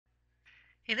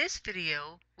In this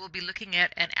video, we'll be looking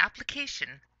at an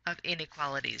application of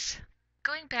inequalities.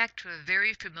 Going back to a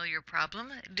very familiar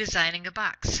problem, designing a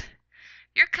box.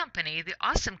 Your company, the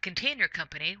Awesome Container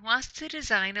Company, wants to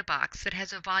design a box that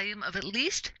has a volume of at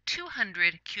least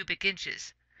 200 cubic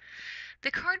inches.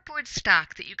 The cardboard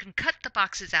stock that you can cut the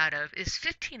boxes out of is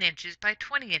 15 inches by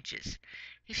 20 inches.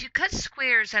 If you cut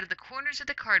squares out of the corners of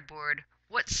the cardboard,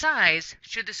 what size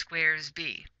should the squares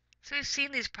be? So we've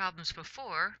seen these problems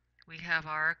before. We have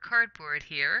our cardboard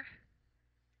here,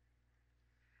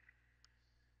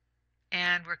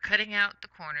 and we're cutting out the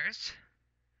corners,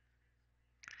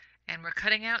 and we're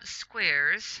cutting out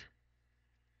squares,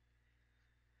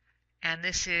 and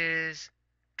this is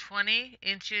 20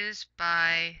 inches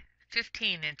by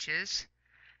 15 inches,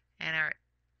 and our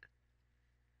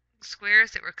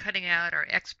squares that we're cutting out are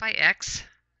x by x.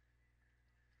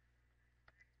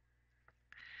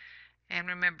 And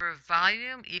remember,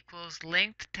 volume equals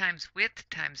length times width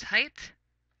times height.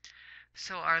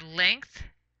 So our length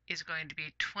is going to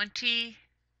be 20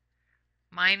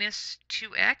 minus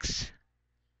 2x.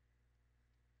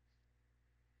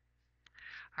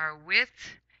 Our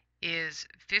width is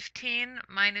 15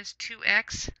 minus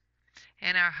 2x,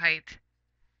 and our height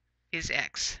is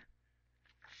x.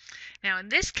 Now in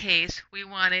this case, we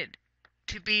want it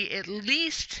to be at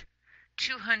least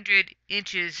 200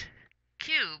 inches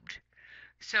cubed.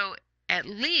 So at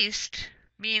least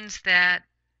means that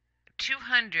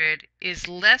 200 is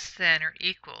less than or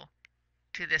equal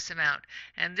to this amount.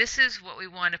 And this is what we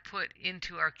want to put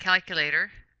into our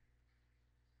calculator.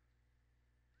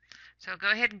 So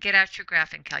go ahead and get out your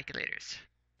graphing calculators.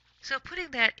 So putting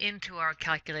that into our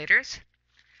calculators,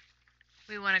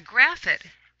 we want to graph it,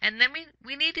 and then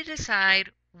we need to decide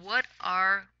what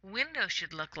our window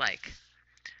should look like.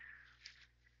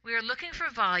 We are looking for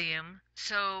volume,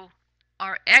 so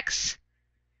our x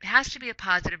has to be a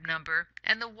positive number,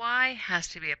 and the y has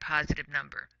to be a positive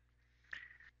number.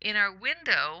 In our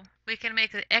window, we can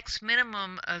make the x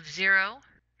minimum of 0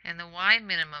 and the y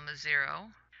minimum of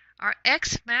 0. Our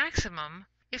x maximum,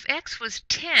 if x was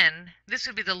 10, this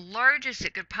would be the largest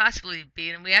it could possibly be,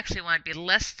 and we actually want it to be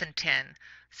less than 10.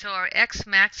 So our x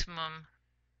maximum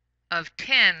of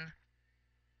 10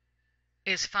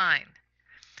 is fine.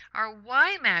 Our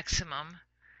y maximum,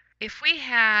 if we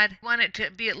want it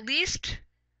to be at least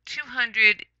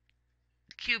 200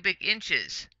 cubic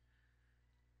inches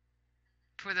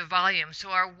for the volume. So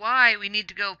our y, we need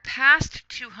to go past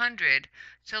 200.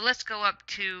 So let's go up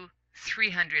to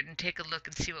 300 and take a look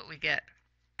and see what we get.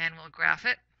 And we'll graph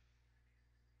it.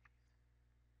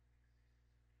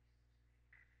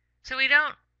 So we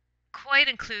don't quite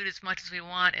include as much as we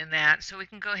want in that. So we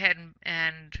can go ahead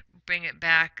and bring it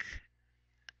back,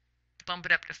 bump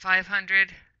it up to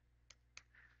 500.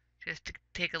 Just to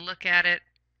take a look at it.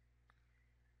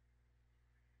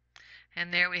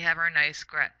 And there we have our nice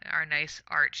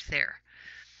arch there.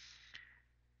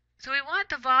 So we want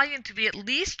the volume to be at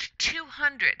least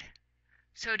 200.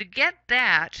 So to get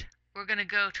that, we're going to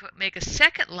go to make a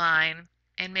second line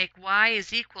and make y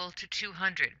is equal to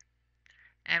 200.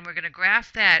 And we're going to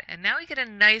graph that. And now we get a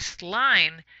nice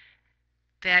line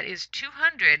that is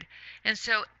 200. And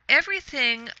so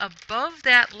everything above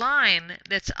that line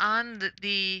that's on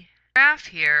the graph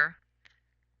here,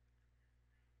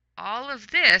 all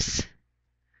of this,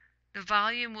 the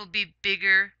volume will be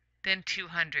bigger than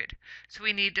 200. So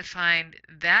we need to find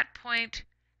that point,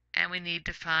 and we need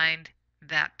to find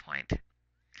that point.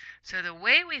 So the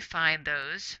way we find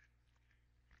those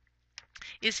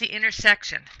is the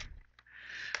intersection.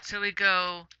 So we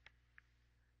go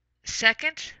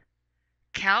second,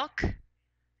 calc,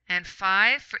 and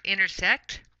 5 for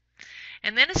intersect.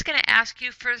 And then it's going to ask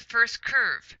you for the first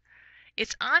curve.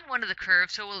 It's on one of the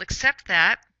curves, so we'll accept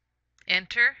that.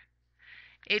 Enter.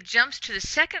 It jumps to the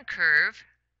second curve,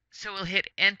 so we'll hit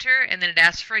enter, and then it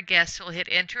asks for a guess, so we'll hit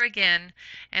enter again,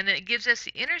 and then it gives us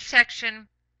the intersection.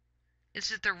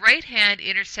 This is the right-hand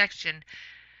intersection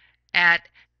at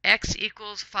x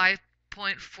equals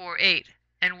 5.48,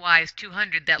 and y is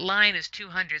 200. That line is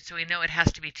 200, so we know it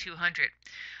has to be 200.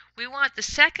 We want the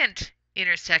second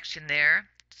intersection there,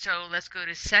 so let's go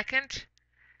to second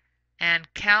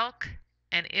and calc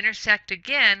and intersect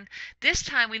again. This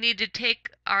time we need to take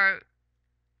our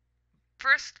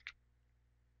first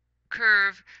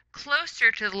curve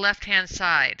closer to the left-hand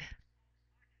side.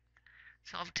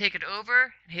 So I'll take it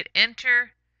over and hit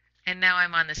enter, and now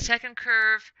I'm on the second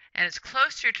curve, and it's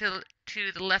closer to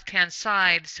the left-hand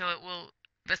side, so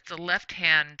that's the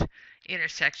left-hand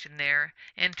intersection there.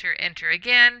 Enter, enter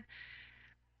again,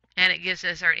 and it gives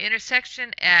us our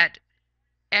intersection at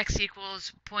x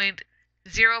equals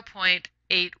 0.814.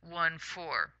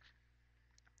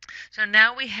 So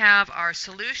now we have our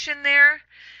solution there,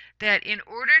 that in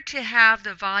order to have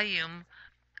the volume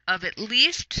of at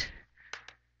least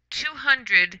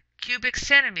 200 cubic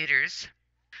centimeters,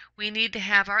 we need to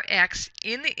have our x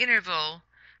in the interval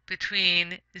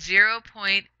between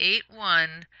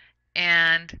 0.81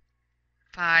 and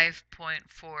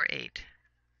 5.48.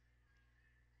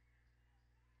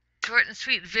 Short and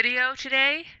sweet video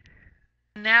today.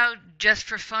 Now, just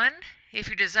for fun, if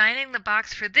you're designing the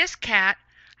box for this cat,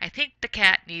 I think the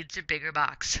cat needs a bigger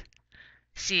box.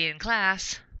 See you in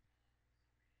class.